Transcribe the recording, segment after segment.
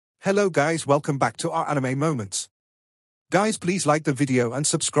Hello guys, welcome back to our anime moments. Guys, please like the video and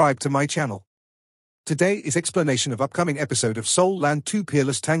subscribe to my channel. Today is explanation of upcoming episode of Soul Land 2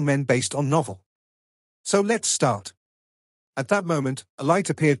 Peerless Tang Men based on novel. So let's start. At that moment, a light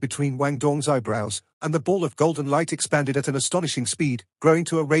appeared between Wang Dong's eyebrows, and the ball of golden light expanded at an astonishing speed, growing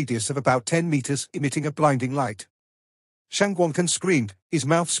to a radius of about 10 meters, emitting a blinding light. Shang Guangcan screamed, his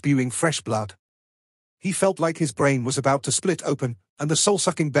mouth spewing fresh blood. He felt like his brain was about to split open, and the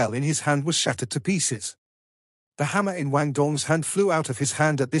soul-sucking bell in his hand was shattered to pieces. The hammer in Wang Dong's hand flew out of his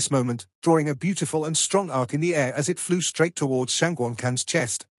hand at this moment, drawing a beautiful and strong arc in the air as it flew straight towards Shang Guangcan's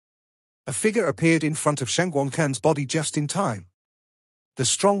chest. A figure appeared in front of Shang Guangcan's body just in time. The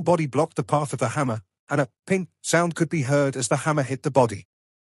strong body blocked the path of the hammer, and a ping sound could be heard as the hammer hit the body.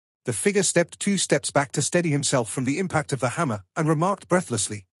 The figure stepped 2 steps back to steady himself from the impact of the hammer, and remarked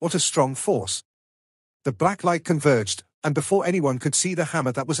breathlessly, "What a strong force." The black light converged, and before anyone could see the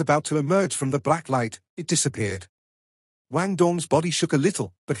hammer that was about to emerge from the black light, it disappeared. Wang Dong's body shook a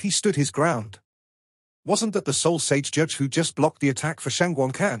little, but he stood his ground. Wasn't that the Soul Sage judge who just blocked the attack for Shang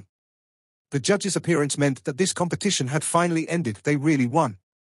Guangcan? The judge's appearance meant that this competition had finally ended. They really won.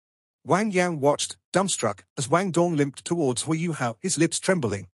 Wang Yang watched, dumbstruck, as Wang Dong limped towards Hu Yuhao, his lips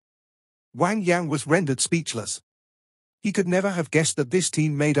trembling. Wang Yang was rendered speechless. He could never have guessed that this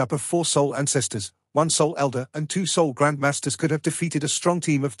team made up of 4 Soul Ancestors, 1 Soul Elder and 2 Soul Grandmasters could have defeated a strong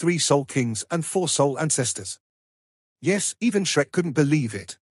team of 3 Soul Kings and 4 Soul Ancestors. Yes, even Shrek couldn't believe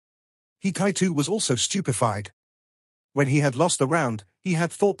it. He Kai-Tu was also stupefied. When he had lost the round, he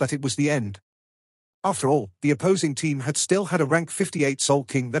had thought that it was the end. After all, the opposing team had still had a rank 58 Soul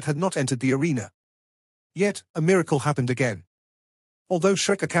King that had not entered the arena. Yet, a miracle happened again. Although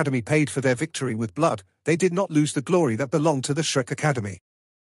Shrek Academy paid for their victory with blood, they did not lose the glory that belonged to the Shrek Academy.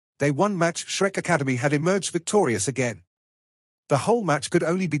 They won match. Shrek Academy had emerged victorious again. The whole match could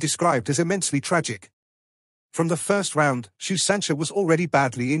only be described as immensely tragic. From the first round, Shu Sancha was already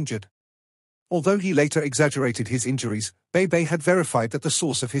badly injured. Although he later exaggerated his injuries, Bei Bei had verified that the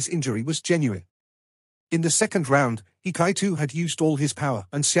source of his injury was genuine. In the second round, He Kai-Tu had used all his power,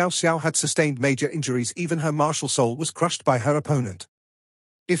 and Xiao Xiao had sustained major injuries. Even her martial soul was crushed by her opponent.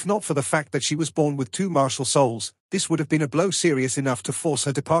 If not for the fact that she was born with 2 martial souls, this would have been a blow serious enough to force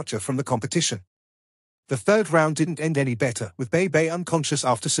her departure from the competition. The third round didn't end any better, with Bei Bei unconscious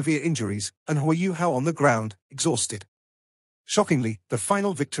after severe injuries, and Hu Yuhao on the ground, exhausted. Shockingly, the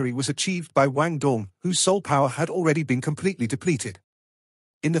final victory was achieved by Wang Dong, whose soul power had already been completely depleted.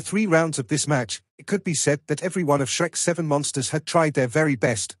 In the 3 rounds of this match, it could be said that every one of Shrek's 7 monsters had tried their very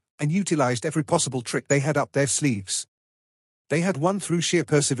best, and utilized every possible trick they had up their sleeves. They had won through sheer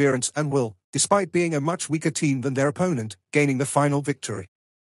perseverance and will, despite being a much weaker team than their opponent, gaining the final victory.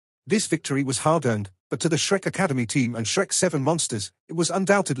 This victory was hard-earned, but to the Shrek Academy team and Shrek's 7 monsters, it was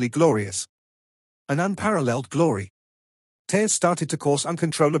undoubtedly glorious. An unparalleled glory. Tears started to course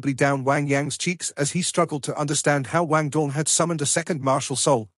uncontrollably down Wang Yang's cheeks as he struggled to understand how Wang Dong had summoned a second martial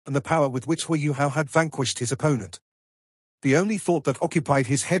soul, and the power with which Hu Yuhao had vanquished his opponent. The only thought that occupied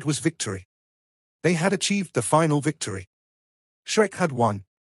his head was victory. They had achieved the final victory. Shrek had won.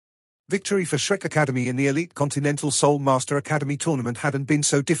 Victory for Shrek Academy in the Elite Continental Soul Master Academy tournament hadn't been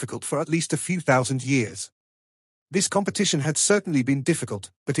so difficult for at least a few thousand years. This competition had certainly been difficult,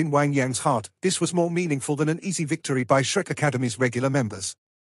 but in Wang Yang's heart, this was more meaningful than an easy victory by Shrek Academy's regular members.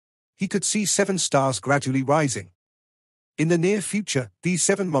 He could see 7 stars gradually rising. In the near future, these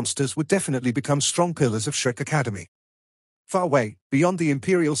 7 monsters would definitely become strong pillars of Shrek Academy. Far away, beyond the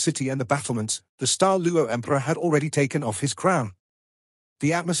Imperial City and the battlements, the Star Luo Emperor had already taken off his crown.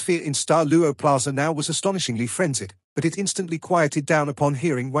 The atmosphere in Star Luo Plaza now was astonishingly frenzied, but it instantly quieted down upon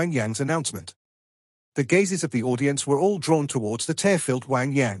hearing Wang Yang's announcement. The gazes of the audience were all drawn towards the tear-filled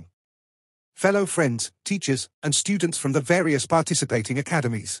Wang Yang. Fellow friends, teachers, and students from the various participating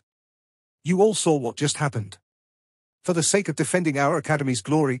academies. You all saw what just happened. For the sake of defending our academy's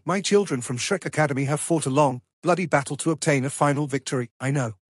glory, my children from Shrek Academy have fought a long, bloody battle to obtain a final victory. I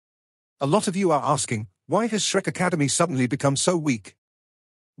know. A lot of you are asking, why has Shrek Academy suddenly become so weak?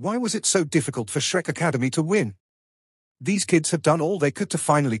 Why was it so difficult for Shrek Academy to win? These kids have done all they could to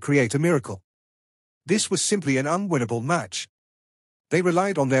finally create a miracle. This was simply an unwinnable match. They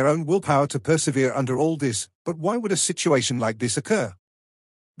relied on their own willpower to persevere under all this, but why would a situation like this occur?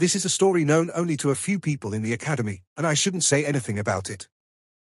 This is a story known only to a few people in the academy, and I shouldn't say anything about it.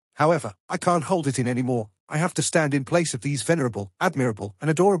 However, I can't hold it in anymore. I have to stand in place of these venerable, admirable, and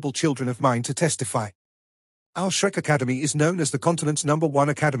adorable children of mine to testify. Our Shrek Academy is known as the continent's #1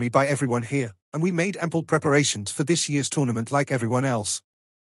 academy by everyone here, and we made ample preparations for this year's tournament like everyone else.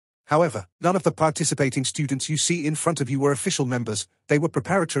 However, none of the participating students you see in front of you were official members, they were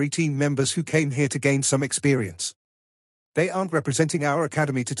preparatory team members who came here to gain some experience. They aren't representing our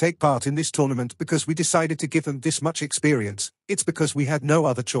academy to take part in this tournament because we decided to give them this much experience, it's because we had no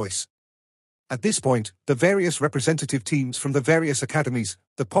other choice. At this point, the various representative teams from the various academies,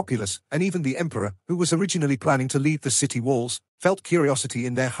 the populace, and even the emperor, who was originally planning to leave the city walls, felt curiosity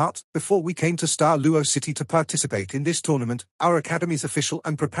in their heart. Before we came to Star Luo City to participate in this tournament, our academy's official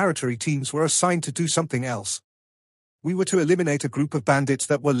and preparatory teams were assigned to do something else. We were to eliminate a group of bandits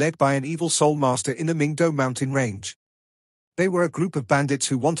that were led by an evil soul master in the Mingdo mountain range. They were a group of bandits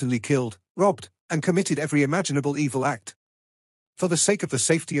who wantonly killed, robbed, and committed every imaginable evil act. For the sake of the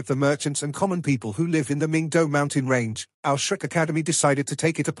safety of the merchants and common people who live in the Mingdo mountain range, our Shrek Academy decided to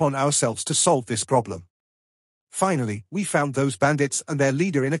take it upon ourselves to solve this problem. Finally, we found those bandits and their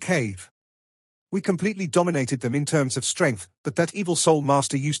leader in a cave. We completely dominated them in terms of strength, but that evil soul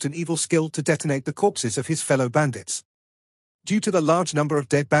master used an evil skill to detonate the corpses of his fellow bandits. Due to the large number of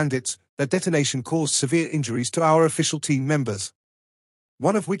dead bandits, their detonation caused severe injuries to our official team members.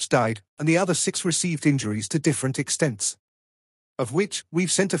 One of which died, and the other 6 received injuries to different extents. Of which,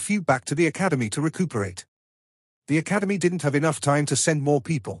 we've sent a few back to the academy to recuperate. The academy didn't have enough time to send more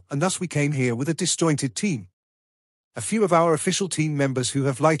people, and thus we came here with a disjointed team. A few of our official team members who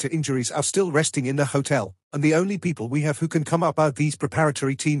have lighter injuries are still resting in the hotel, and the only people we have who can come up are these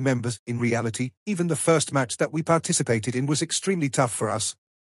preparatory team members. In reality, even the first match that we participated in was extremely tough for us.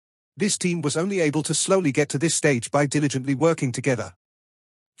 This team was only able to slowly get to this stage by diligently working together.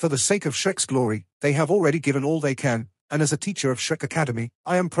 For the sake of Shrek's glory, they have already given all they can, and as a teacher of Shrek Academy,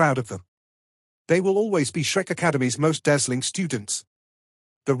 I am proud of them. They will always be Shrek Academy's most dazzling students.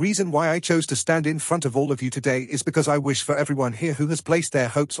 The reason why I chose to stand in front of all of you today is because I wish for everyone here who has placed their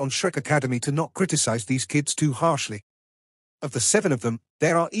hopes on Shrek Academy to not criticize these kids too harshly. Of the 7 of them,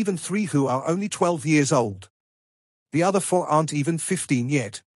 there are even 3 who are only 12 years old. The other 4 aren't even 15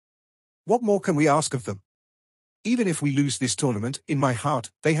 yet. What more can we ask of them? Even if we lose this tournament, in my heart,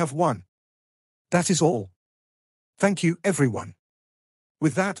 they have won. That is all. Thank you, everyone.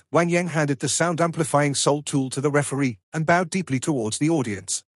 With that, Wang Yang handed the sound-amplifying soul tool to the referee, and bowed deeply towards the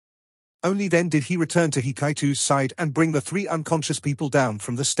audience. Only then did he return to Hikaitu's side and bring the 3 unconscious people down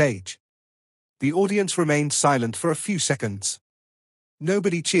from the stage. The audience remained silent for a few seconds.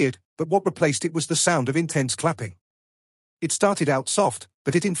 Nobody cheered, but what replaced it was the sound of intense clapping. It started out soft,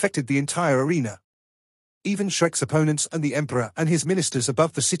 but it infected the entire arena. Even Shrek's opponents and the Emperor and his ministers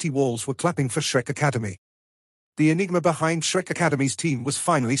above the city walls were clapping for Shrek Academy. The enigma behind Shrek Academy's team was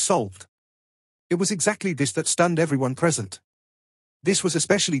finally solved. It was exactly this that stunned everyone present. This was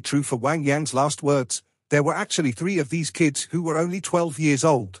especially true for Wang Yang's last words. There were actually 3 of these kids who were only 12 years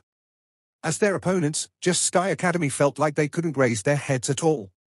old. As their opponents, Just Sky Academy felt like they couldn't raise their heads at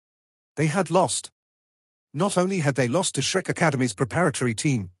all. They had lost. Not only had they lost to Shrek Academy's preparatory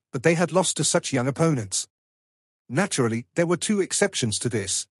team, but they had lost to such young opponents. Naturally, there were 2 exceptions to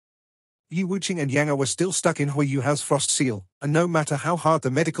this. Yi Wuqing and Yang were still stuck in Huiyuhao's frost seal, and no matter how hard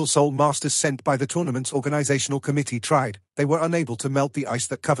the medical soul masters sent by the tournament's organizational committee tried, they were unable to melt the ice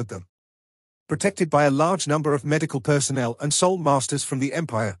that covered them. Protected by a large number of medical personnel and soul masters from the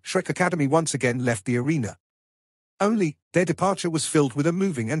Empire, Shrek Academy once again left the arena. Only, their departure was filled with a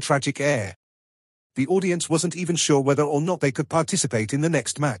moving and tragic air. The audience wasn't even sure whether or not they could participate in the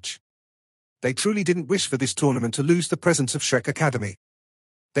next match. They truly didn't wish for this tournament to lose the presence of Shrek Academy.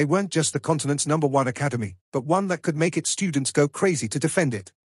 They weren't just the continent's #1 academy, but one that could make its students go crazy to defend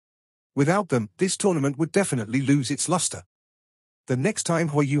it. Without them, this tournament would definitely lose its luster. The next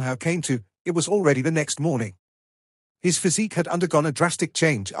time Huiyuhao came to, it was already the next morning. His physique had undergone a drastic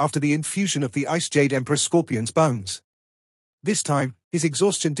change after the infusion of the Ice Jade Emperor Scorpion's bones. This time, his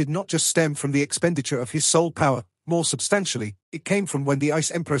exhaustion did not just stem from the expenditure of his soul power, more substantially, it came from when the Ice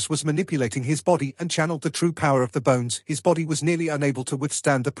Empress was manipulating his body and channeled the true power of the bones. His body was nearly unable to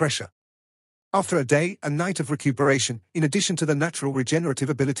withstand the pressure. After a day and night of recuperation, in addition to the natural regenerative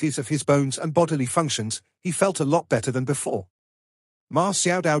abilities of his bones and bodily functions, he felt a lot better than before. Ma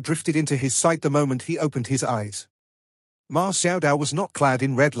Xiaodao drifted into his sight the moment he opened his eyes. Ma Xiaodao was not clad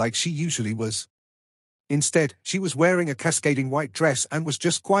in red like she usually was. Instead, she was wearing a cascading white dress and was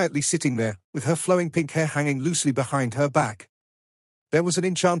just quietly sitting there, with her flowing pink hair hanging loosely behind her back. There was an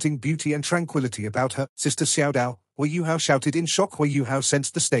enchanting beauty and tranquility about her. Sister Xiaodao, Huiyuhao shouted in shock. Huiyuhao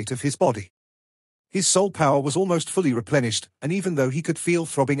sensed the state of his body. His soul power was almost fully replenished, and even though he could feel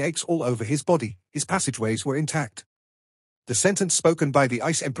throbbing aches all over his body, his passageways were intact. The sentence spoken by the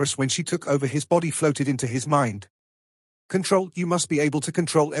Ice Empress when she took over his body floated into his mind. Control. You must be able to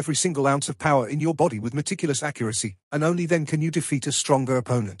control every single ounce of power in your body with meticulous accuracy, and only then can you defeat a stronger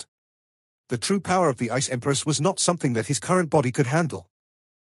opponent. The true power of the Ice Empress was not something that his current body could handle.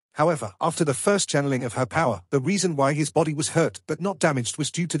 However, after the first channeling of her power, the reason why his body was hurt but not damaged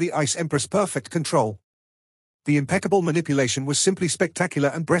was due to the Ice Empress' perfect control. The impeccable manipulation was simply spectacular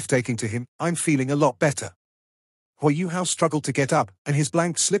and breathtaking to him. I'm feeling a lot better. Hui Yuhao struggled to get up, and his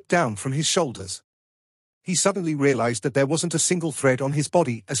blanket slipped down from his shoulders. He suddenly realized that there wasn't a single thread on his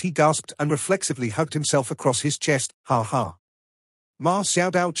body as he gasped and reflexively hugged himself across his chest. Ha ha. Ma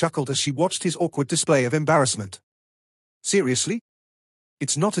Xiaodao chuckled as she watched his awkward display of embarrassment. Seriously?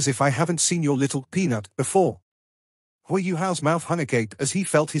 It's not as if I haven't seen your little peanut before. Hui Yuhao's mouth hung agape as he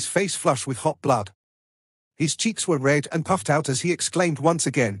felt his face flush with hot blood. His cheeks were red and puffed out as he exclaimed once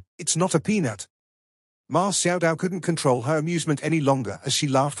again, "It's not a peanut." Ma Xiaodao couldn't control her amusement any longer as she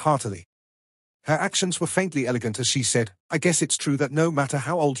laughed heartily. Her actions were faintly elegant as she said, "I guess it's true that no matter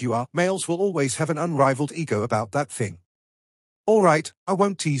how old you are, males will always have an unrivaled ego about that thing. All right, I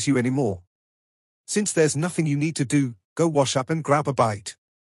won't tease you anymore. Since there's nothing you need to do, go wash up and grab a bite.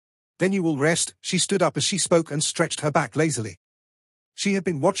 Then you will rest." She stood up as she spoke and stretched her back lazily. She had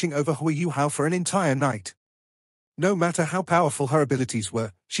been watching over Hui Yuhao for an entire night. No matter how powerful her abilities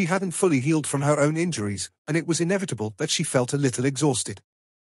were, she hadn't fully healed from her own injuries, and it was inevitable that she felt a little exhausted.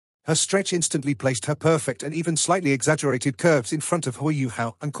 Her stretch instantly placed her perfect and even slightly exaggerated curves in front of Hui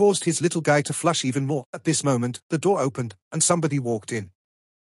Yuhao and caused his little guy to flush even more. At this moment, the door opened, and somebody walked in.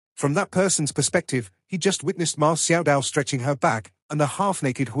 From that person's perspective, he just witnessed Ma Xiaodao stretching her back, and the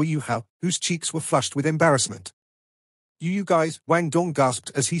half-naked Hui Yuhao, whose cheeks were flushed with embarrassment. You guys," Wang Dong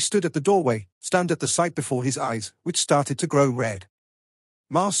gasped as he stood at the doorway, stunned at the sight before his eyes, which started to grow red.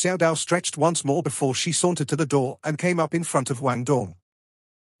 Ma Xiaodao stretched once more before she sauntered to the door and came up in front of Wang Dong.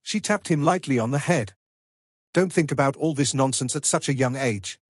 She tapped him lightly on the head. "Don't think about all this nonsense at such a young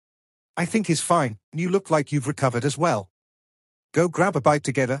age. I think he's fine, and you look like you've recovered as well. Go grab a bite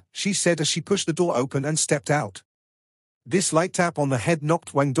together," she said as she pushed the door open and stepped out. This light tap on the head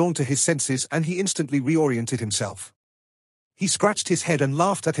knocked Wang Dong to his senses and he instantly reoriented himself. He scratched his head and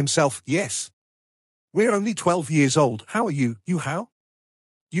laughed at himself. "Yes. We're only 12 years old. How are you, Yuhao?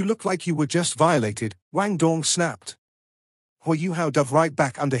 You look like you were just violated," Wang Dong snapped. Hui Yuhao dove right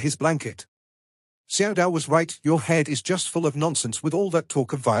back under his blanket. "Xiaodao was right, your head is just full of nonsense with all that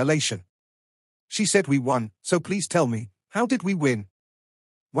talk of violation. She said we won, so please tell me, how did we win?"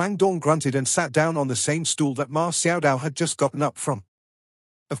 Wang Dong grunted and sat down on the same stool that Ma Xiaodao had just gotten up from.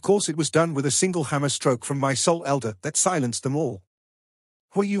 "Of course it was done with a single hammer stroke from my soul elder that silenced them all."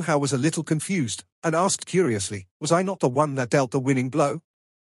 Hui Yuhao was a little confused, and asked curiously, "Was I not the one that dealt the winning blow?"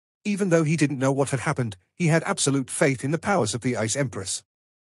 Even though he didn't know what had happened, he had absolute faith in the powers of the Ice Empress.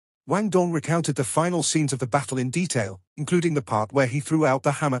 Wang Dong recounted the final scenes of the battle in detail, including the part where he threw out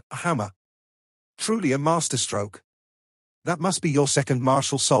the hammer. "A hammer. Truly a masterstroke. That must be your second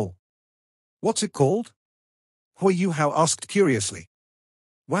martial soul. What's it called?" Hui Yuhao asked curiously.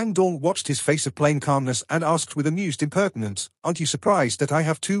 Wang Dong watched his face of plain calmness and asked with amused impertinence, "Aren't you surprised that I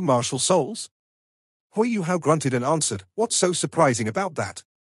have two martial souls?" Hui Yuhao grunted and answered, "What's so surprising about that?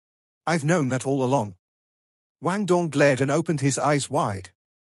 I've known that all along." Wang Dong glared and opened his eyes wide.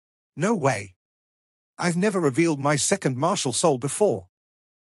 "No way. I've never revealed my second martial soul before."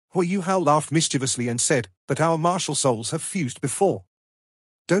 Hui Yuhao laughed mischievously and said, "But our martial souls have fused before.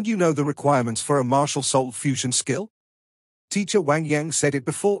 Don't you know the requirements for a martial soul fusion skill? Teacher Wang Yang said it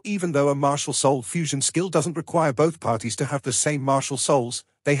before. Even though a martial soul fusion skill doesn't require both parties to have the same martial souls,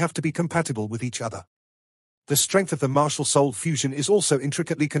 they have to be compatible with each other. The strength of the martial soul fusion is also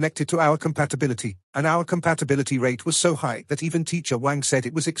intricately connected to our compatibility, and our compatibility rate was so high that even Teacher Wang said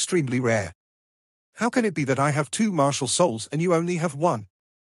it was extremely rare. How can it be that I have two martial souls and you only have one?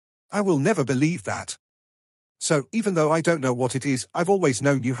 I will never believe that. So, even though I don't know what it is, I've always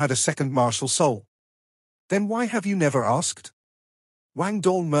known you had a second martial soul. Then why have you never asked?" Wang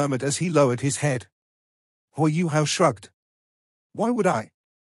Dong murmured as he lowered his head. Hui Yuhao shrugged. "Why would I?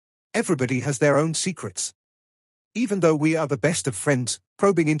 Everybody has their own secrets. Even though we are the best of friends,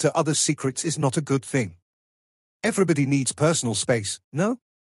 probing into others' secrets is not a good thing. Everybody needs personal space, no?"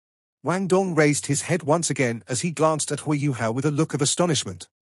 Wang Dong raised his head once again as he glanced at Hui Yuhao with a look of astonishment.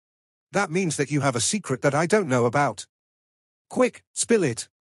 "That means that you have a secret that I don't know about. Quick, spill it."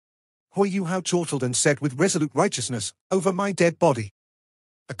 Hui Yuhao chortled and said with resolute righteousness, "Over my dead body."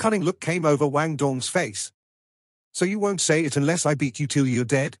 A cunning look came over Wang Dong's face. "So you won't say it unless I beat you till you're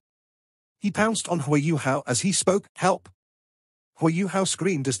dead?" He pounced on Hui Yuhao as he spoke, "Help!" Hui Yuhao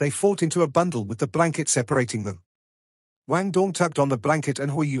screamed as they fought into a bundle with the blanket separating them. Wang Dong tugged on the blanket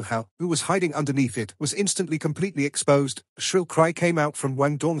and Hui Yuhao, who was hiding underneath it, was instantly completely exposed. A shrill cry came out from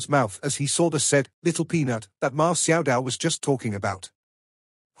Wang Dong's mouth as he saw the said little peanut that Ma Xiaodao was just talking about.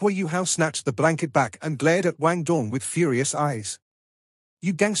 Hui Yuhao snatched the blanket back and glared at Wang Dong with furious eyes.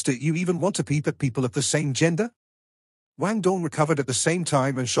 You gangster, you even want to peep at people of the same gender? Wang Dong recovered at the same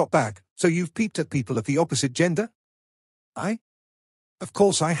time and shot back, so you've peeped at people of the opposite gender? Of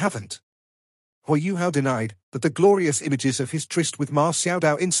course I haven't. Hui Yuhao denied, but the glorious images of his tryst with Ma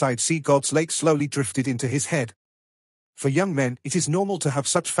Xiaodao inside Sea God's Lake slowly drifted into his head. For young men, it is normal to have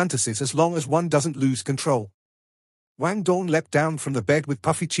such fantasies as long as one doesn't lose control. Wang Dong leapt down from the bed with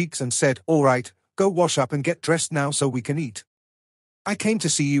puffy cheeks and said, "All right, go wash up and get dressed now so we can eat. I came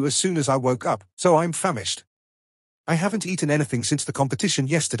to see you as soon as I woke up, so I'm famished. I haven't eaten anything since the competition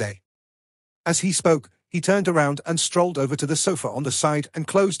yesterday." As he spoke, he turned around and strolled over to the sofa on the side and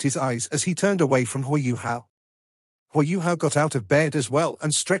closed his eyes as he turned away from Hui Yuhao. Hui Yuhao got out of bed as well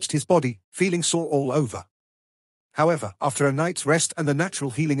and stretched his body, feeling sore all over. However, after a night's rest and the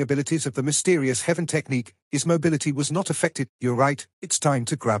natural healing abilities of the mysterious heaven technique, his mobility was not affected. You're right, it's time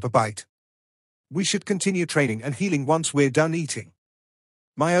to grab a bite. We should continue training and healing once we're done eating.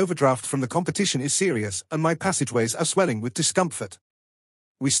 My overdraft from the competition is serious and my passageways are swelling with discomfort.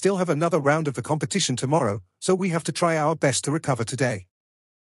 We still have another round of the competition tomorrow, so we have to try our best to recover today.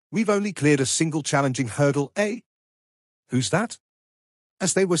 We've only cleared a single challenging hurdle, eh? Who's that?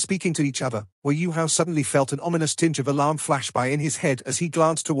 As they were speaking to each other, Hui Yuhao suddenly felt an ominous tinge of alarm flash by in his head as he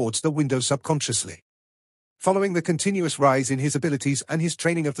glanced towards the window subconsciously. Following the continuous rise in his abilities and his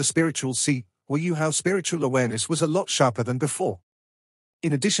training of the spiritual sea, Hui Yuhao's spiritual awareness was a lot sharper than before.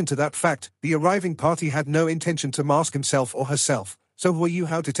 In addition to that fact, the arriving party had no intention to mask himself or herself, so Hui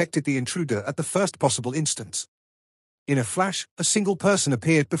Yuhao detected the intruder at the first possible instance. In a flash, a single person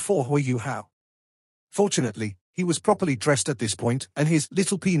appeared before Hui Yuhao. Fortunately, he was properly dressed at this point, and his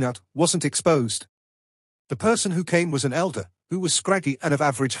little peanut wasn't exposed. The person who came was an elder, who was scraggy and of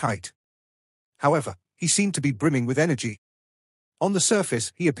average height. However, he seemed to be brimming with energy. On the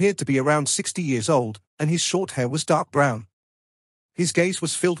surface, he appeared to be around 60 years old, and his short hair was dark brown. His gaze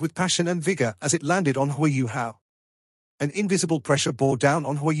was filled with passion and vigor as it landed on Hui Yuhao. An invisible pressure bore down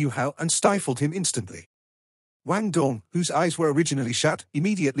on Hui Yuhao and stifled him instantly. Wang Dong, whose eyes were originally shut,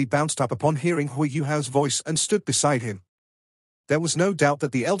 immediately bounced up upon hearing Hui Yuhao's voice and stood beside him. There was no doubt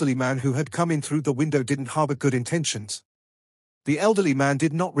that the elderly man who had come in through the window didn't harbor good intentions. The elderly man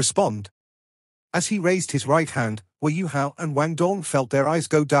did not respond. As he raised his right hand, Hui Yuhao and Wang Dong felt their eyes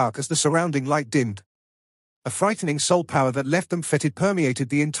go dark as the surrounding light dimmed. A frightening soul power that left them fetid permeated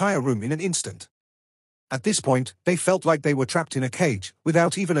the entire room in an instant. At this point, they felt like they were trapped in a cage,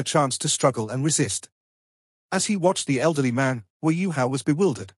 without even a chance to struggle and resist. As he watched the elderly man, Hui Yuhao was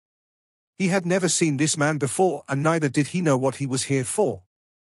bewildered. He had never seen this man before and neither did he know what he was here for.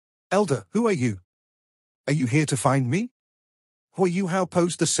 "Elder, who are you? Are you here to find me?" Hui Yuhao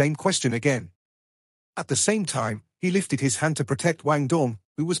posed the same question again. At the same time, he lifted his hand to protect Wang Dong,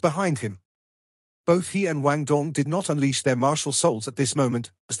 who was behind him. Both he and Wang Dong did not unleash their martial souls at this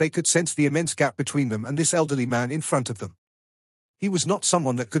moment, as they could sense the immense gap between them and this elderly man in front of them. He was not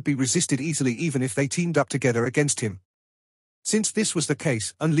someone that could be resisted easily even if they teamed up together against him. Since this was the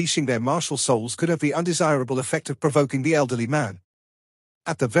case, unleashing their martial souls could have the undesirable effect of provoking the elderly man.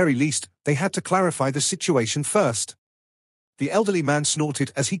 At the very least, they had to clarify the situation first. The elderly man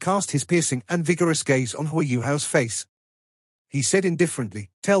snorted as he cast his piercing and vigorous gaze on Hui Yuhao's face. He said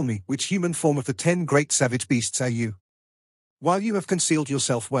indifferently, "Tell me, which human form of the 10 great savage beasts are you? While you have concealed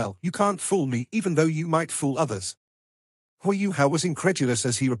yourself well, you can't fool me even though you might fool others." Hui Yuhao was incredulous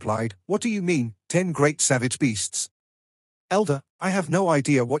as he replied, "What do you mean, 10 great savage beasts?" "Elder, I have no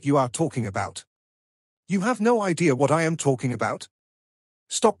idea what you are talking about." "You have no idea what I am talking about?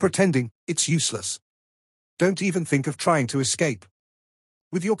 Stop pretending, it's useless. Don't even think of trying to escape.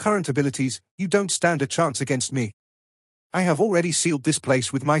 With your current abilities, you don't stand a chance against me. I have already sealed this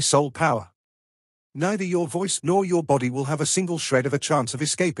place with my soul power. Neither your voice nor your body will have a single shred of a chance of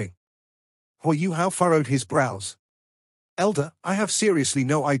escaping." Hui Yuhao furrowed his brows. "Elder, I have seriously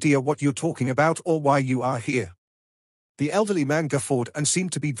no idea what you're talking about or why you are here." The elderly man guffawed and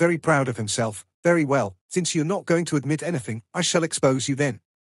seemed to be very proud of himself. "Very well, since you're not going to admit anything, I shall expose you then.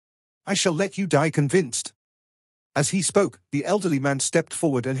 I shall let you die convinced." As he spoke, the elderly man stepped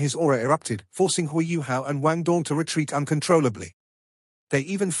forward and his aura erupted, forcing Hui Yuhao and Wang Dong to retreat uncontrollably. They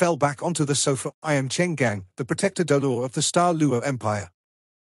even fell back onto the sofa. "I am Cheng Gang, the protector d'Olor of the Star Luo Empire.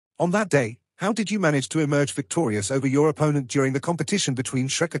 On that day, how did you manage to emerge victorious over your opponent during the competition between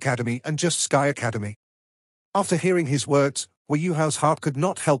Shrek Academy and Just Sky Academy?" After hearing his words, Hui Yuhao's heart could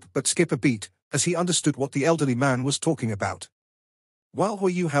not help but skip a beat, as he understood what the elderly man was talking about. While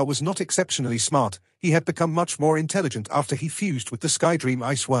Hui Yuhao was not exceptionally smart, he had become much more intelligent after he fused with the Skydream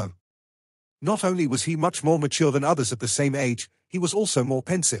Ice Worm. Not only was he much more mature than others of the same age, he was also more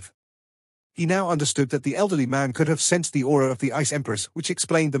pensive. He now understood that the elderly man could have sensed the aura of the Ice Empress, which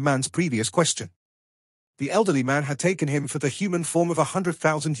explained the man's previous question. The elderly man had taken him for the human form of a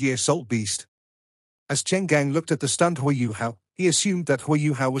 100,000-year soul beast. As Chen Gang looked at the stunned Hui Yuhao, he assumed that Hui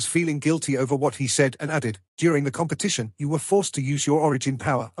Yuhao was feeling guilty over what he said and added, "During the competition, you were forced to use your origin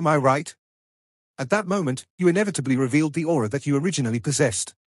power, am I right?" At that moment, you inevitably revealed the aura that you originally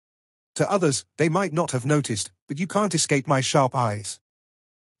possessed. To others, they might not have noticed, but you can't escape my sharp eyes.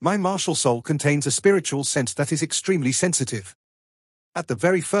 My martial soul contains a spiritual sense that is extremely sensitive. At the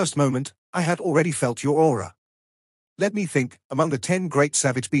very first moment, I had already felt your aura. Let me think, among the 10 great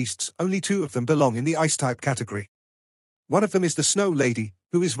savage beasts, only 2 of them belong in the ice-type category. One of them is the Snow Lady,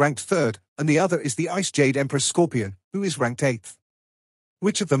 who is ranked 3rd, and the other is the Ice Jade Empress Scorpion, who is ranked 8th.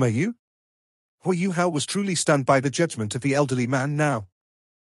 Which of them are you? Hui Yuhao was truly stunned by the judgment of the elderly man now.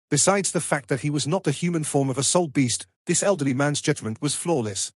 Besides the fact that he was not the human form of a soul beast, this elderly man's judgment was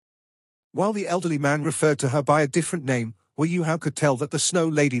flawless. While the elderly man referred to her by a different name, Hui Yuhao could tell that the Snow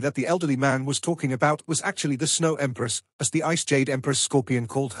Lady that the elderly man was talking about was actually the Snow Empress, as the Ice Jade Empress Scorpion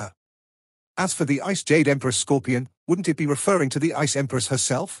called her. As for the Ice Jade Empress Scorpion, wouldn't it be referring to the Ice Empress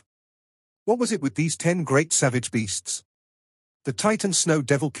herself? What was it with these 10 great savage beasts? The Titan Snow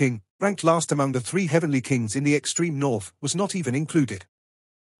Devil King, ranked last among the 3 heavenly kings in the extreme north, was not even included.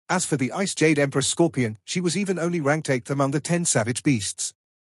 As for the Ice Jade Empress Scorpion, she was even only ranked 8th among the 10 savage beasts.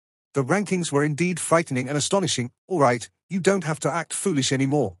 The rankings were indeed frightening and astonishing. Alright, you don't have to act foolish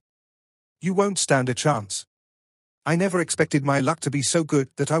anymore. You won't stand a chance. I never expected my luck to be so good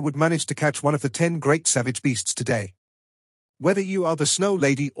that I would manage to catch one of the 10 great savage beasts today. Whether you are the Snow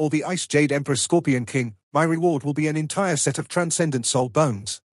Lady or the Ice Jade Empress Scorpion King, my reward will be an entire set of transcendent soul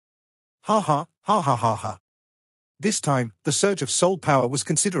bones. Ha ha, ha ha ha ha. This time, the surge of soul power was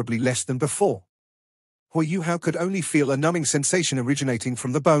considerably less than before. Hui Yuhao could only feel a numbing sensation originating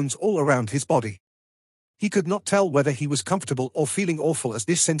from the bones all around his body. He could not tell whether he was comfortable or feeling awful as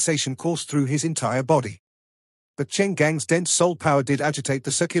this sensation coursed through his entire body. But Chen Gang's dense soul power did agitate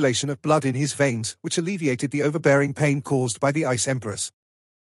the circulation of blood in his veins, which alleviated the overbearing pain caused by the Ice Empress.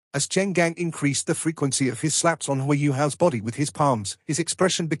 As Chen Gang increased the frequency of his slaps on Hui Yuhao's body with his palms, his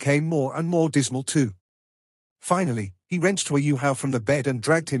expression became more and more dismal too. Finally, he wrenched Hui Yuhao from the bed and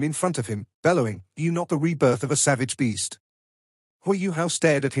dragged him in front of him, bellowing, "Are you not the rebirth of a savage beast?" Hui Yuhao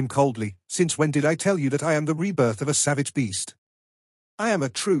stared at him coldly. "Since when did I tell you that I am the rebirth of a savage beast? I am a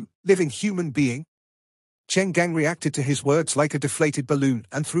true, living human being." Chen Gang reacted to his words like a deflated balloon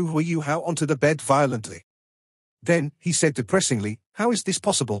and threw Hui Yuhao onto the bed violently. Then, he said depressingly, "How is this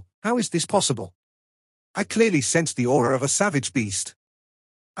possible? How is this possible? I clearly sensed the aura of a savage beast.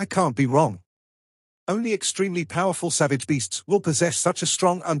 I can't be wrong. Only extremely powerful savage beasts will possess such a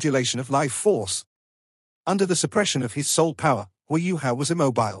strong undulation of life force." Under the suppression of his soul power, Hui Yuhao was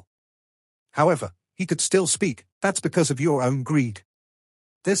immobile. However, he could still speak. "That's because of your own greed.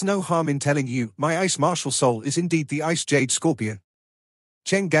 There's no harm in telling you, my ice martial soul is indeed the Ice Jade Scorpion."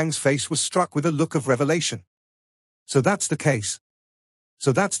 Chen Gang's face was struck with a look of revelation. So that's the case.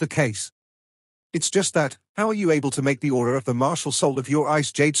 So that's the case. It's just that, how are you able to make the aura of the martial soul of your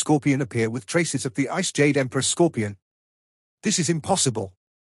Ice Jade Scorpion appear with traces of the Ice Jade Empress Scorpion? This is impossible.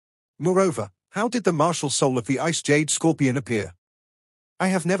 Moreover, how did the martial soul of the Ice Jade Scorpion appear? I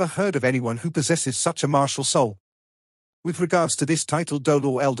have never heard of anyone who possesses such a martial soul. With regards to this titled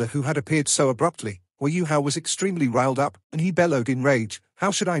Dolor Elder who had appeared so abruptly, Hui Yuhao was extremely riled up, and he bellowed in rage, "How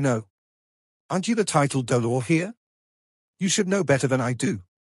should I know? Aren't you the titled Dolor here? You should know better than I do.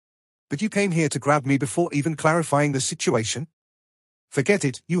 But you came here to grab me before even clarifying the situation? Forget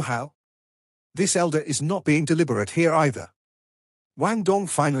it, Yuhao. This elder is not being deliberate here either." Wang Dong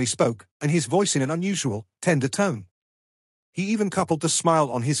finally spoke, and his voice in an unusual, tender tone. He even coupled the smile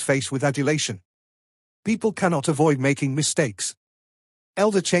on his face with adulation. People cannot avoid making mistakes.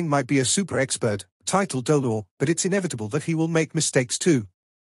 Elder Cheng might be a super expert, titled Dolor, but it's inevitable that he will make mistakes too.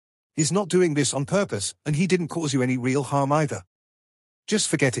 He's not doing this on purpose, and he didn't cause you any real harm either. Just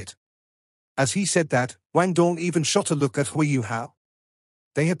forget it. As he said that, Wang Dong even shot a look at Hui Yuhao.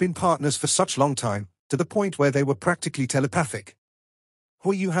 They had been partners for such long time, to the point where they were practically telepathic.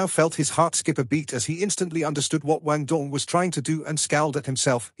 Hui Yuhao felt his heart skip a beat as he instantly understood what Wang Dong was trying to do and scowled at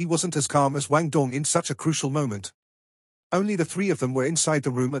himself. He wasn't as calm as Wang Dong in such a crucial moment. Only the 3 of them were inside the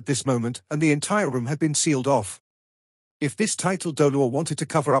room at this moment, and the entire room had been sealed off. If this titled Dolor wanted to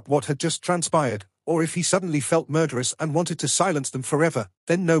cover up what had just transpired, or if he suddenly felt murderous and wanted to silence them forever,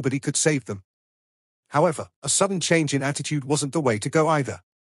 then nobody could save them. However, a sudden change in attitude wasn't the way to go either.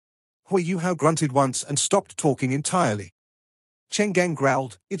 Hui Yuhao grunted once and stopped talking entirely. Chen Gang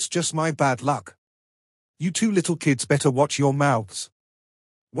growled, "It's just my bad luck. You two little kids better watch your mouths.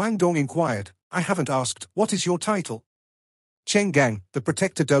 Wang Dong inquired. I haven't asked, what is your title? Chen Gang, the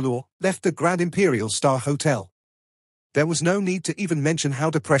protector de law, left the Grand Imperial Star Hotel. There was no need to even mention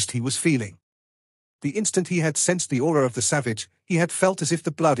how depressed he was feeling. The instant he had sensed the aura of the savage, he had felt as if the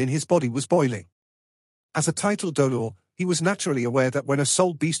blood in his body was boiling. As a title de law, he was naturally aware that when a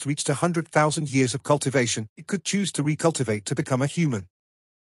soul beast reached 100,000 years of cultivation, it could choose to recultivate to become a human.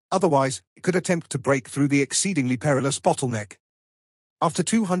 Otherwise, it could attempt to break through the exceedingly perilous bottleneck. After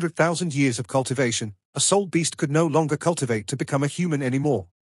 200,000 years of cultivation, a soul beast could no longer cultivate to become a human anymore.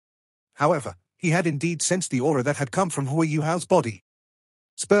 However, he had indeed sensed the aura that had come from Hui Yuhao's body.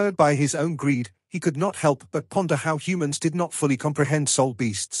 Spurred by his own greed, he could not help but ponder how humans did not fully comprehend soul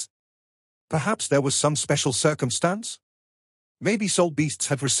beasts. Perhaps there was some special circumstance? Maybe soul beasts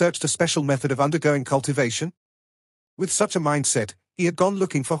had researched a special method of undergoing cultivation? With such a mindset, he had gone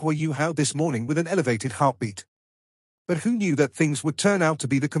looking for Hui Yuhao this morning with an elevated heartbeat. But who knew that things would turn out to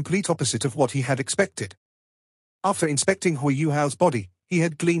be the complete opposite of what he had expected? After inspecting Hui Yuhao's body, he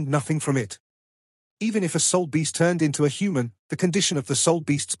had gleaned nothing from it. Even if a soul beast turned into a human, the condition of the soul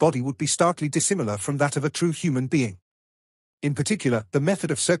beast's body would be starkly dissimilar from that of a true human being. In particular, the method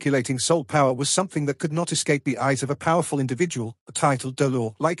of circulating soul power was something that could not escape the eyes of a powerful individual, a titled de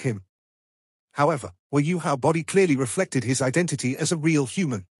law like him. However, Hui Yuhao's body clearly reflected his identity as a real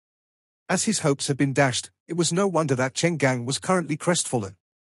human. As his hopes had been dashed, it was no wonder that Chen Gang was currently crestfallen.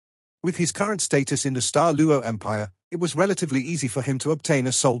 With his current status in the Star Luo Empire, it was relatively easy for him to obtain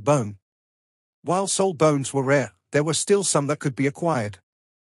a soul bone. While soul bones were rare, there were still some that could be acquired.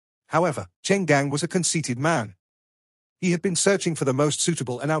 However, Chen Gang was a conceited man. He had been searching for the most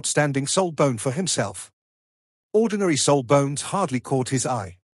suitable and outstanding soul bone for himself. Ordinary soul bones hardly caught his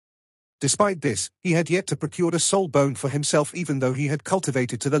eye. Despite this, he had yet to procure a soul bone for himself even though he had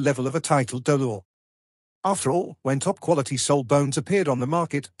cultivated to the level of a titled de law. After all, when top-quality soul bones appeared on the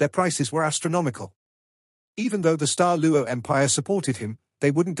market, their prices were astronomical. Even though the Star Luo Empire supported him, they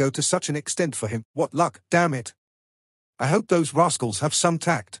wouldn't go to such an extent for him. What luck, damn it. I hope those rascals have some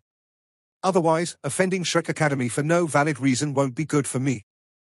tact. Otherwise, offending Shrek Academy for no valid reason won't be good for me.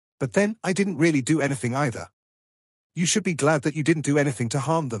 But then, I didn't really do anything either. You should be glad that you didn't do anything to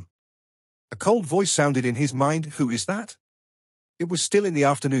harm them. A cold voice sounded in his mind. Who is that? It was still in the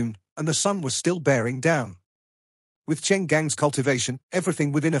afternoon, and the sun was still bearing down. With Chen Gang's cultivation,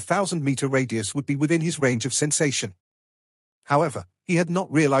 everything within a 1,000-meter radius would be within his range of sensation. However, he had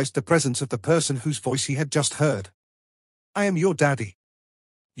not realized the presence of the person whose voice he had just heard. I am your daddy.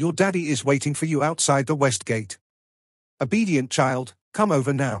 Your daddy is waiting for you outside the west gate. Obedient child, come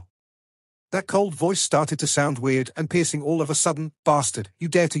over now. That cold voice started to sound weird and piercing all of a sudden. Bastard, you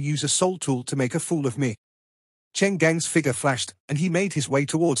dare to use a soul tool to make a fool of me. Chen Gang's figure flashed, and he made his way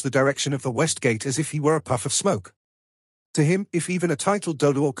towards the direction of the west gate as if he were a puff of smoke. To him, if even a titled de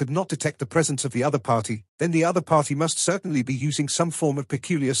law could not detect the presence of the other party, then the other party must certainly be using some form of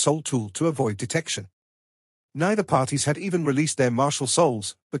peculiar soul tool to avoid detection. Neither parties had even released their martial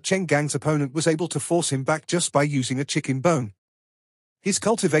souls, but Chen Gang's opponent was able to force him back just by using a chicken bone. His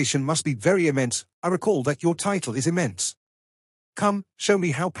cultivation must be very immense. I recall that your title is immense. Come, show me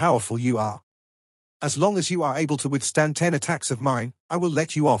how powerful you are. As long as you are able to withstand 10 attacks of mine, I will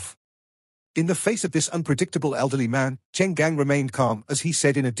let you off. In the face of this unpredictable elderly man, Chen Gang remained calm as he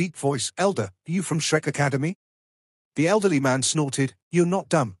said in a deep voice, Elder, are you from Shrek Academy? The elderly man snorted, You're not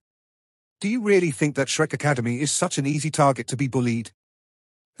dumb. Do you really think that Shrek Academy is such an easy target to be bullied?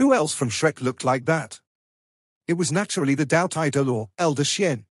 Who else from Shrek looked like that? It was naturally the Dao Tai de law, Elder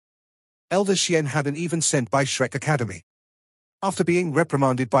Xian. Elder Xian had an even sent by Shrek Academy. After being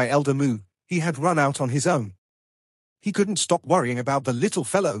reprimanded by Elder Mu, he had run out on his own. He couldn't stop worrying about the little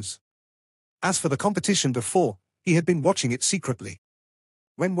fellows. As for the competition before, he had been watching it secretly.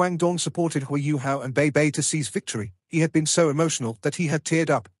 When Wang Dong supported Hui Yuhao and Bei Bei to seize victory, he had been so emotional that he had teared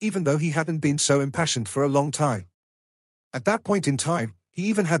up, even though he hadn't been so impassioned for a long time. At that point in time, he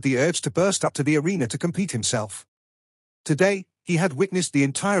even had the urge to burst up to the arena to compete himself. Today, he had witnessed the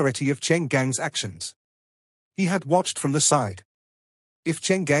entirety of Chen Gang's actions. He had watched from the side. If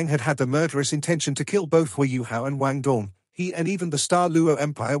Chen Gang had had the murderous intention to kill both Hui Yuhao and Wang Dong, he and even the Star Luo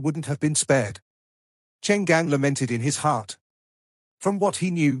Empire wouldn't have been spared. Chen Gang lamented in his heart. From what he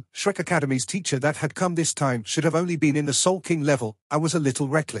knew, Shrek Academy's teacher that had come this time should have only been in the Soul King level. I was a little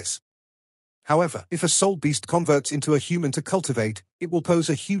reckless. However, if a soul beast converts into a human to cultivate, it will pose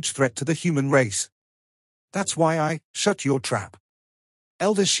a huge threat to the human race. That's why I shut your trap.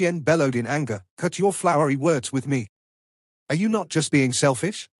 Elder Xian bellowed in anger, cut your flowery words with me. Are you not just being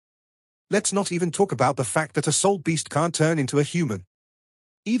selfish? Let's not even talk about the fact that a soul beast can't turn into a human.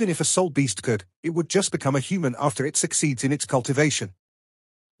 Even if a soul beast could, it would just become a human after it succeeds in its cultivation.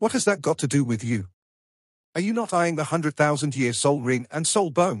 What has that got to do with you? Are you not eyeing the 100,000-year soul ring and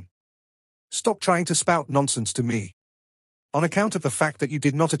soul bone? Stop trying to spout nonsense to me. On account of the fact that you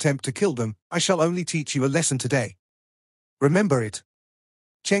did not attempt to kill them, I shall only teach you a lesson today. Remember it.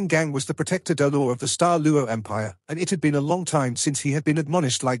 Cheng Gang was the protector dolor of the Star Luo Empire, and it had been a long time since he had been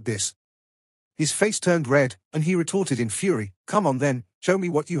admonished like this. His face turned red, and he retorted in fury, "Come on then, show me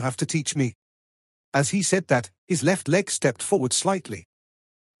what you have to teach me." As he said that, his left leg stepped forward slightly.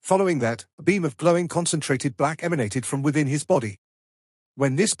 Following that, a beam of glowing concentrated black emanated from within his body.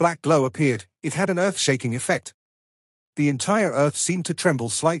 When this black glow appeared, it had an earth-shaking effect. The entire earth seemed to tremble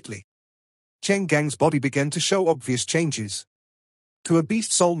slightly. Cheng Gang's body began to show obvious changes. To a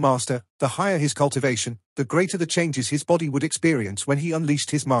beast soul master, the higher his cultivation, the greater the changes his body would experience when he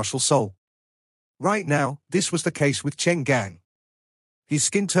unleashed his martial soul. Right now, this was the case with Cheng Gang. His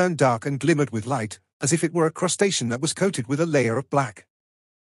skin turned dark and glimmered with light, as if it were a crustacean that was coated with a layer of black.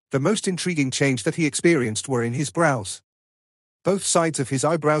 The most intriguing change that he experienced were in his brows. Both sides of his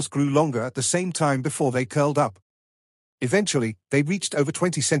eyebrows grew longer at the same time before they curled up. Eventually, they reached over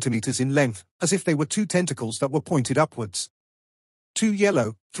 20 centimeters in length, as if they were two tentacles that were pointed upwards. 2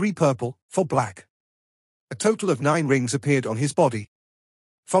 yellow, 3 purple, 4 black. A total of 9 rings appeared on his body.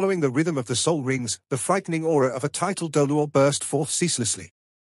 Following the rhythm of the soul rings, the frightening aura of a title dolor burst forth ceaselessly.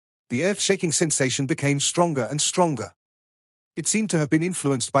 The earth-shaking sensation became stronger and stronger. It seemed to have been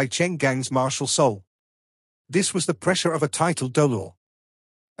influenced by Cheng Gang's martial soul. This was the pressure of a title dolor.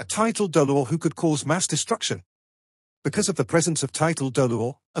 A title dolor who could cause mass destruction. Because of the presence of title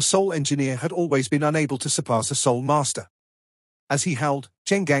dolor, a soul engineer had always been unable to surpass a soul master. As he howled,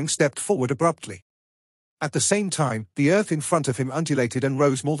 Cheng Gang stepped forward abruptly. At the same time, the earth in front of him undulated and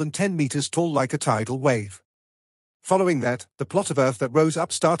rose more than 10 meters tall like a tidal wave. Following that, the plot of earth that rose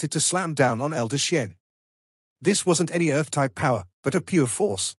up started to slam down on Elder Xian. This wasn't any earth-type power, but a pure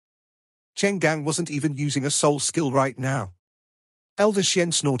force. Cheng Gang wasn't even using a soul skill right now. Elder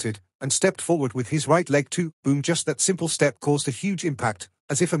Xian snorted, and stepped forward with his right leg too. Boom! Just that simple step caused a huge impact,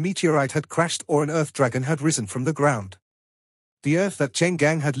 as if a meteorite had crashed or an earth dragon had risen from the ground. The earth that Cheng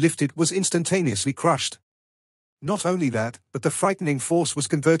Gang had lifted was instantaneously crushed. Not only that, but the frightening force was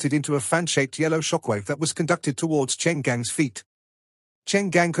converted into a fan-shaped yellow shockwave that was conducted towards Cheng Gang's feet.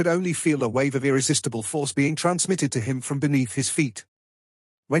 Cheng Gang could only feel a wave of irresistible force being transmitted to him from beneath his feet.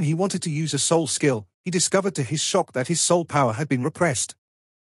 When he wanted to use a soul skill, he discovered to his shock that his soul power had been repressed.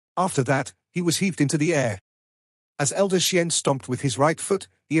 After that, he was heaved into the air. As Elder Xian stomped with his right foot,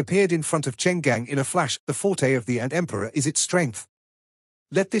 he appeared in front of Cheng Gang in a flash. The forte of the Ant Emperor is its strength.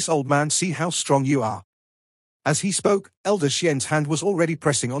 Let this old man see how strong you are. As he spoke, Elder Xian's hand was already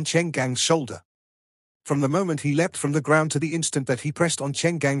pressing on Cheng Gang's shoulder. From the moment he leapt from the ground to the instant that he pressed on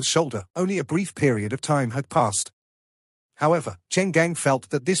Cheng Gang's shoulder, only a brief period of time had passed. However, Cheng Gang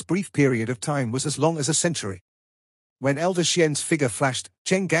felt that this brief period of time was as long as a century. When Elder Xian's figure flashed,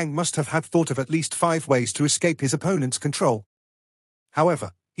 Cheng Gang must have had thought of at least 5 ways to escape his opponent's control.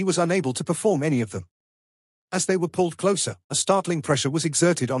 However, he was unable to perform any of them. As they were pulled closer, a startling pressure was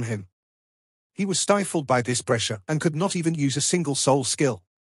exerted on him. He was stifled by this pressure and could not even use a single soul skill.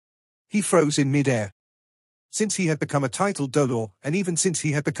 He froze in mid-air. Since he had become a title dolor, and even since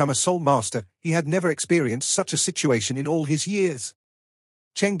he had become a soul master, he had never experienced such a situation in all his years.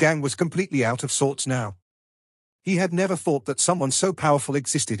 Cheng Gang was completely out of sorts now. He had never thought that someone so powerful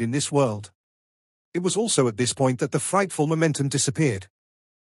existed in this world. It was also at this point that the frightful momentum disappeared.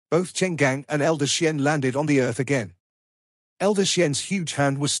 Both Cheng Gang and Elder Xian landed on the earth again. Elder Xian's huge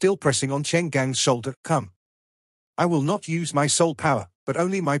hand was still pressing on Cheng Gang's shoulder. "Come. I will not use my soul power, but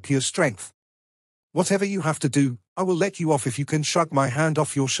only my pure strength. Whatever you have to do, I will let you off if you can shrug my hand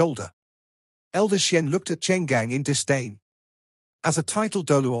off your shoulder." Elder Xian looked at Cheng Gang in disdain. As a title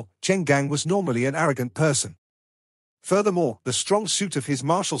dolor, Cheng Gang was normally an arrogant person. Furthermore, the strong suit of his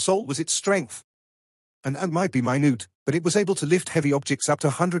martial soul was its strength. An ant might be minute, but it was able to lift heavy objects up to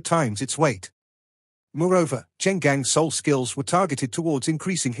 100 times its weight. Moreover, Cheng Gang's soul skills were targeted towards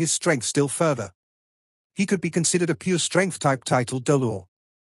increasing his strength still further. He could be considered a pure strength-type title dolor.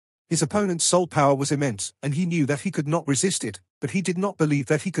 His opponent's soul power was immense, and he knew that he could not resist it, but he did not believe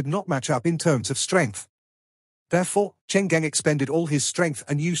that he could not match up in terms of strength. Therefore, Cheng Gang expended all his strength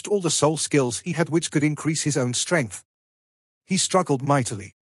and used all the soul skills he had which could increase his own strength. He struggled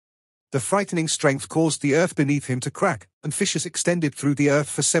mightily. The frightening strength caused the earth beneath him to crack, and fissures extended through the earth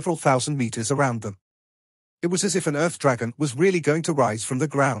for several thousand meters around them. It was as if an earth dragon was really going to rise from the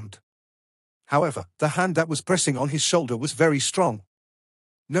ground. However, the hand that was pressing on his shoulder was very strong.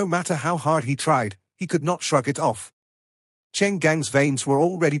 No matter how hard he tried, he could not shrug it off. Cheng Gang's veins were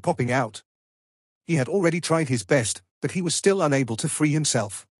already popping out. He had already tried his best, but he was still unable to free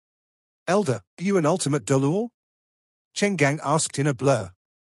himself. Elder, are you an ultimate Doluo? Cheng Gang asked in a blur.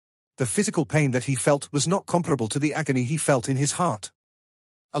 The physical pain that he felt was not comparable to the agony he felt in his heart.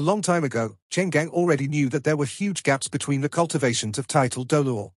 A long time ago, Cheng Gang already knew that there were huge gaps between the cultivations of titled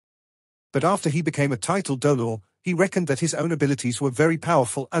Doluo. But after he became a titled Doluo, he reckoned that his own abilities were very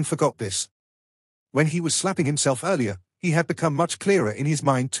powerful and forgot this. When he was slapping himself earlier, he had become much clearer in his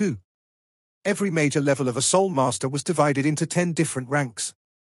mind too. Every major level of a Soul Master was divided into 10 different ranks.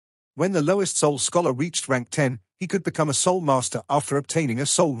 When the lowest Soul Scholar reached rank 10, he could become a Soul Master after obtaining a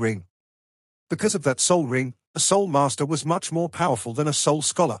Soul Ring. Because of that Soul Ring, a Soul Master was much more powerful than a Soul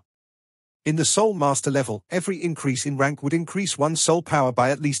Scholar. In the Soul Master level, every increase in rank would increase one's soul power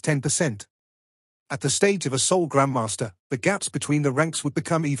by at least 10%. At the stage of a Soul Grandmaster, the gaps between the ranks would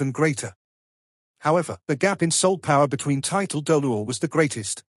become even greater. However, the gap in soul power between titled Doluo was the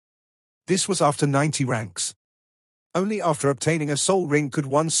greatest. This was after 90 ranks. Only after obtaining a Soul Ring could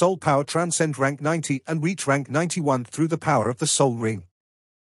one's soul power transcend rank 90 and reach rank 91 through the power of the Soul Ring.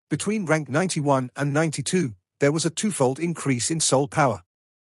 Between rank 91 and 92, there was a twofold increase in soul power.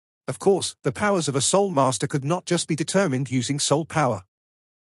 Of course, the powers of a Soul Master could not just be determined using soul power.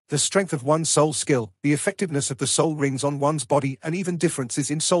 The strength of one's soul skill, the effectiveness of the soul rings on one's body, and even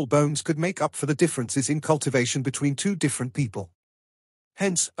differences in soul bones could make up for the differences in cultivation between two different people.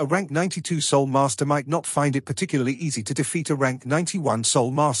 Hence, a rank 92 Soul Master might not find it particularly easy to defeat a rank 91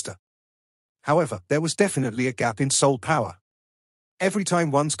 Soul Master. However, there was definitely a gap in soul power. Every time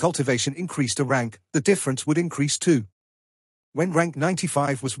one's cultivation increased a rank, the difference would increase too. When rank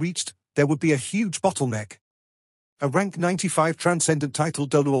 95 was reached, there would be a huge bottleneck. A rank 95 transcendent titled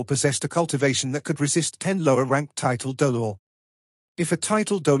Doluo possessed a cultivation that could resist 10 lower ranked titled Doluo. If a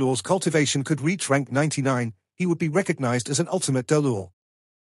titled Doluo's cultivation could reach rank 99, he would be recognized as an ultimate Doluo.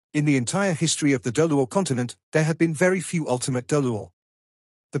 In the entire history of the Doluo continent, there had been very few ultimate Doluo.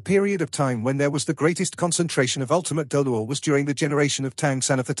 The period of time when there was the greatest concentration of ultimate Doluo was during the generation of Tang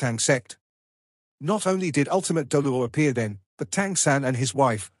San of the Tang sect. Not only did ultimate Doluo appear then, but Tang San and his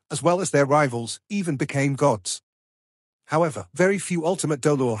wife, as well as their rivals, even became gods. However, very few ultimate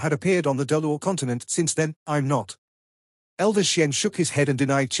Doluo had appeared on the Doluo continent since then. I'm not. Elder Xian shook his head and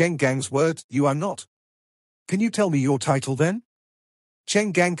denied Cheng Gang's words. You are not? Can you tell me your title then?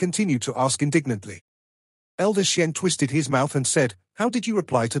 Cheng Gang continued to ask indignantly. Elder Xian twisted his mouth and said, how did you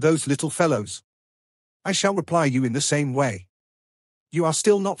reply to those little fellows? I shall reply you in the same way. You are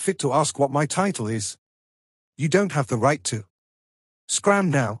still not fit to ask what my title is. You don't have the right to. Scram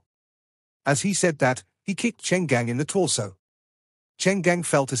now. As he said that, he kicked Cheng Gang in the torso. Cheng Gang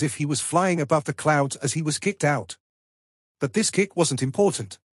felt as if he was flying above the clouds as he was kicked out. But this kick wasn't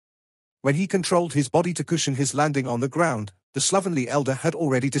important. When he controlled his body to cushion his landing on the ground, the slovenly elder had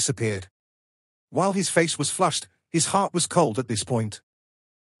already disappeared. While his face was flushed, his heart was cold at this point.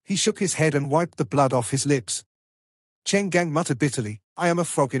 He shook his head and wiped the blood off his lips. Cheng Gang muttered bitterly, I am a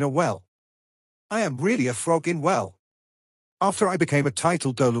frog in a well. I am really a frog in well. After I became a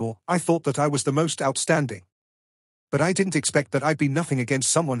titled Doluo, I thought that I was the most outstanding. But I didn't expect that I'd be nothing against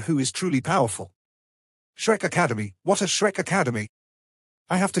someone who is truly powerful. Shrek Academy, what a Shrek Academy!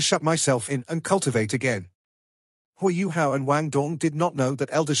 I have to shut myself in and cultivate again. Hu Yuhao and Wang Dong did not know that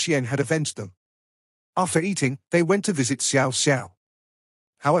Elder Xian had avenged them. After eating, they went to visit Xiao Xiao.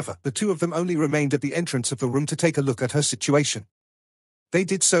 However, the two of them only remained at the entrance of the room to take a look at her situation. They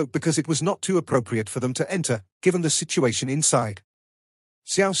did so because it was not too appropriate for them to enter, given the situation inside.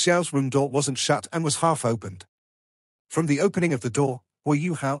 Xiao Xiao's room door wasn't shut and was half opened. From the opening of the door, Hu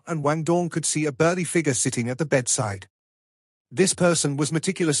Yuhao and Wang Dong could see a burly figure sitting at the bedside. This person was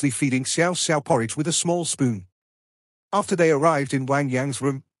meticulously feeding Xiao Xiao porridge with a small spoon. After they arrived in Wang Yang's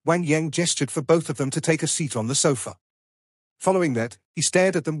room, Wang Yang gestured for both of them to take a seat on the sofa. Following that, he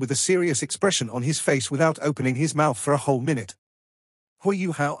stared at them with a serious expression on his face without opening his mouth for a whole minute. Hu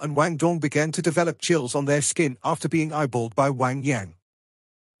Yuhao and Wang Dong began to develop chills on their skin after being eyeballed by Wang Yang.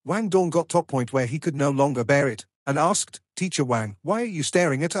 Wang Dong got to a point where he could no longer bear it, and asked, Teacher Wang, why are you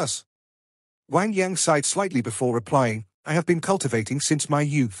staring at us? Wang Yang sighed slightly before replying, I have been cultivating since my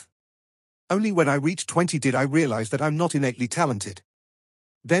youth. Only when I reached 20 did I realize that I'm not innately talented.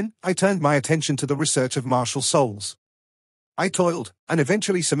 Then, I turned my attention to the research of martial souls. I toiled, and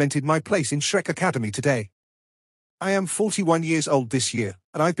eventually cemented my place in Shrek Academy today. I am 41 years old this year,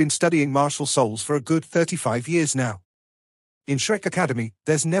 and I've been studying martial souls for a good 35 years now. In Shrek Academy,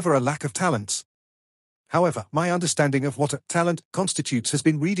 there's never a lack of talents. However, my understanding of what a talent constitutes has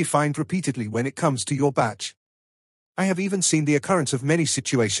been redefined repeatedly when it comes to your batch. I have even seen the occurrence of many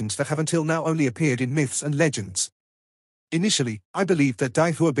situations that have until now only appeared in myths and legends. Initially, I believed that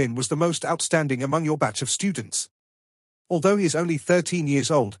Dai Huabin was the most outstanding among your batch of students. Although he is only 13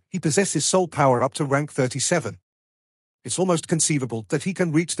 years old, he possesses soul power up to rank 37. It's almost conceivable that he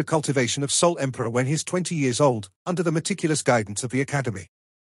can reach the cultivation of Soul Emperor when he's 20 years old, under the meticulous guidance of the Academy.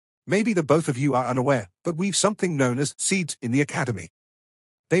 Maybe the both of you are unaware, but we've something known as seeds in the Academy.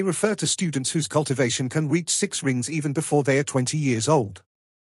 They refer to students whose cultivation can reach 6 rings even before they are 20 years old.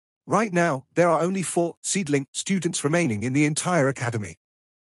 Right now, there are only 4 seedling students remaining in the entire Academy.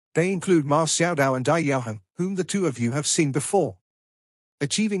 They include Ma Xiaodao and Dai Yaoheng, whom the two of you have seen before.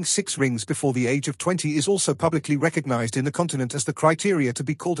 Achieving 6 rings before the age of 20 is also publicly recognized in the continent as the criteria to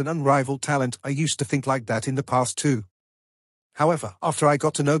be called an unrivaled talent. I used to think like that in the past too. However, after I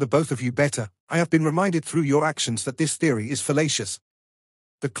got to know the both of you better, I have been reminded through your actions that this theory is fallacious.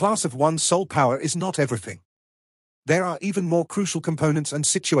 The class of 1 soul power is not everything. There are even more crucial components and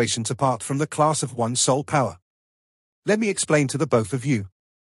situations apart from the class of 1 soul power. Let me explain to the both of you.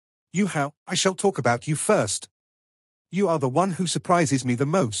 Yu Hao, I shall talk about you first. You are the one who surprises me the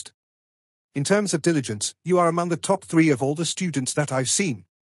most. In terms of diligence, you are among the top 3 of all the students that I've seen.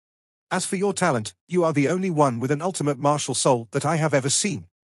 As for your talent, you are the only one with an ultimate martial soul that I have ever seen.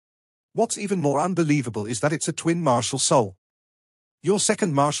 What's even more unbelievable is that it's a twin martial soul. Your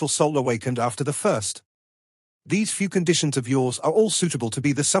second martial soul awakened after the first. These few conditions of yours are all suitable to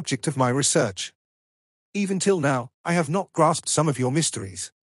be the subject of my research. Even till now, I have not grasped some of your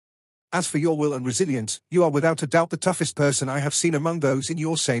mysteries. As for your will and resilience, you are without a doubt the toughest person I have seen among those in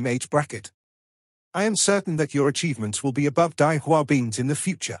your same age bracket. I am certain that your achievements will be above Dai Huabin's in the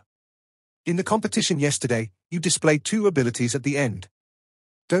future. In the competition yesterday, you displayed 2 abilities at the end.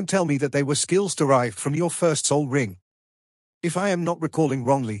 Don't tell me that they were skills derived from your first soul ring. If I am not recalling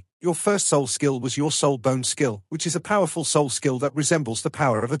wrongly, your first soul skill was your soul bone skill, which is a powerful soul skill that resembles the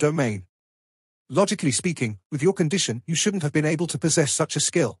power of a domain. Logically speaking, with your condition, you shouldn't have been able to possess such a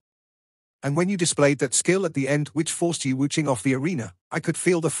skill. And when you displayed that skill at the end which forced you wooching off the arena, I could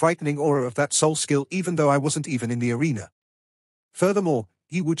feel the frightening aura of that soul skill even though I wasn't even in the arena. Furthermore,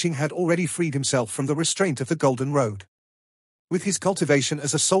 Yi Wuqing had already freed himself from the restraint of the Golden Road. With his cultivation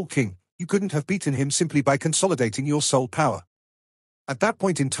as a soul king, you couldn't have beaten him simply by consolidating your soul power. At that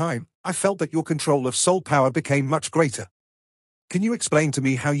point in time, I felt that your control of soul power became much greater. Can you explain to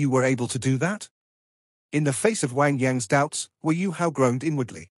me how you were able to do that? In the face of Wang Yang's doubts, Yu Hao groaned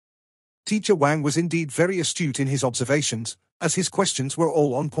inwardly. Teacher Wang was indeed very astute in his observations, as his questions were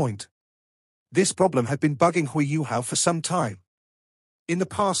all on point. This problem had been bugging Yu Hao for some time. In the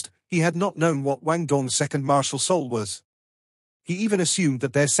past, he had not known what Wang Dong's second martial soul was. He even assumed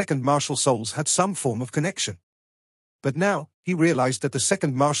that their second martial souls had some form of connection. But now, he realized that the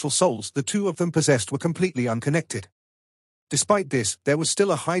second martial souls the two of them possessed were completely unconnected. Despite this, there was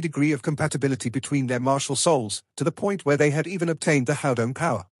still a high degree of compatibility between their martial souls, to the point where they had even obtained the Haodong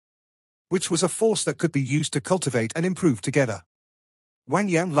power, which was a force that could be used to cultivate and improve together. Wang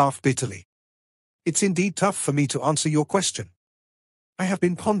Yang laughed bitterly. It's indeed tough for me to answer your question. I have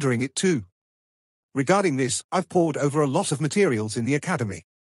been pondering it too. Regarding this, I've pored over a lot of materials in the Academy.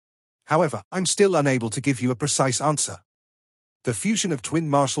 However, I'm still unable to give you a precise answer. The fusion of twin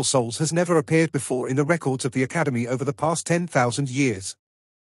martial souls has never appeared before in the records of the Academy over the past 10,000 years.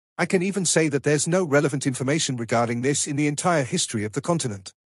 I can even say that there's no relevant information regarding this in the entire history of the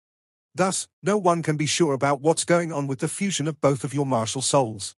continent. Thus, no one can be sure about what's going on with the fusion of both of your martial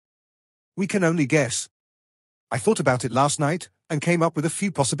souls. We can only guess. I thought about it last night, and came up with a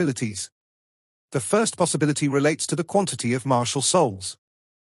few possibilities. The first possibility relates to the quantity of martial souls.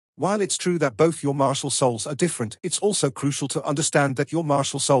 While it's true that both your martial souls are different, it's also crucial to understand that your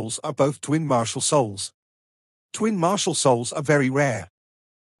martial souls are both twin martial souls. Twin martial souls are very rare.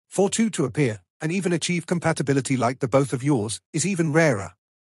 For two to appear, and even achieve compatibility like the both of yours, is even rarer.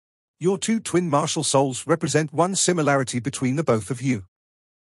 Your 2 twin martial souls represent one similarity between the both of you.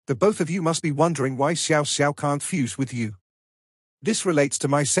 The both of you must be wondering why Xiao Xiao can't fuse with you. This relates to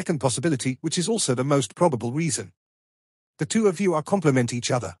my second possibility, which is also the most probable reason. The two of you are complement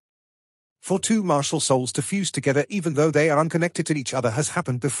each other. For 2 martial souls to fuse together even though they are unconnected to each other has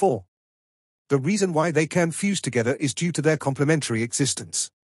happened before. The reason why they can fuse together is due to their complementary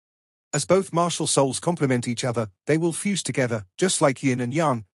existence. As both martial souls complement each other, they will fuse together, just like yin and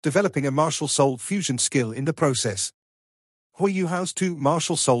yang, developing a martial soul fusion skill in the process. Yu Hao's 2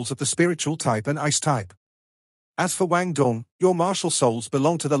 martial souls of the spiritual type and ice type. As for Wang Dong, your martial souls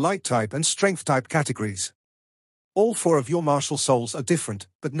belong to the light type and strength type categories. All 4 of your martial souls are different,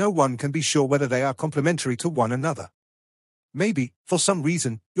 but no one can be sure whether they are complementary to one another. Maybe, for some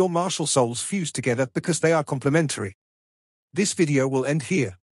reason, your martial souls fuse together because they are complementary. This video will end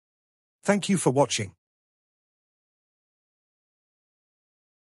here. Thank you for watching.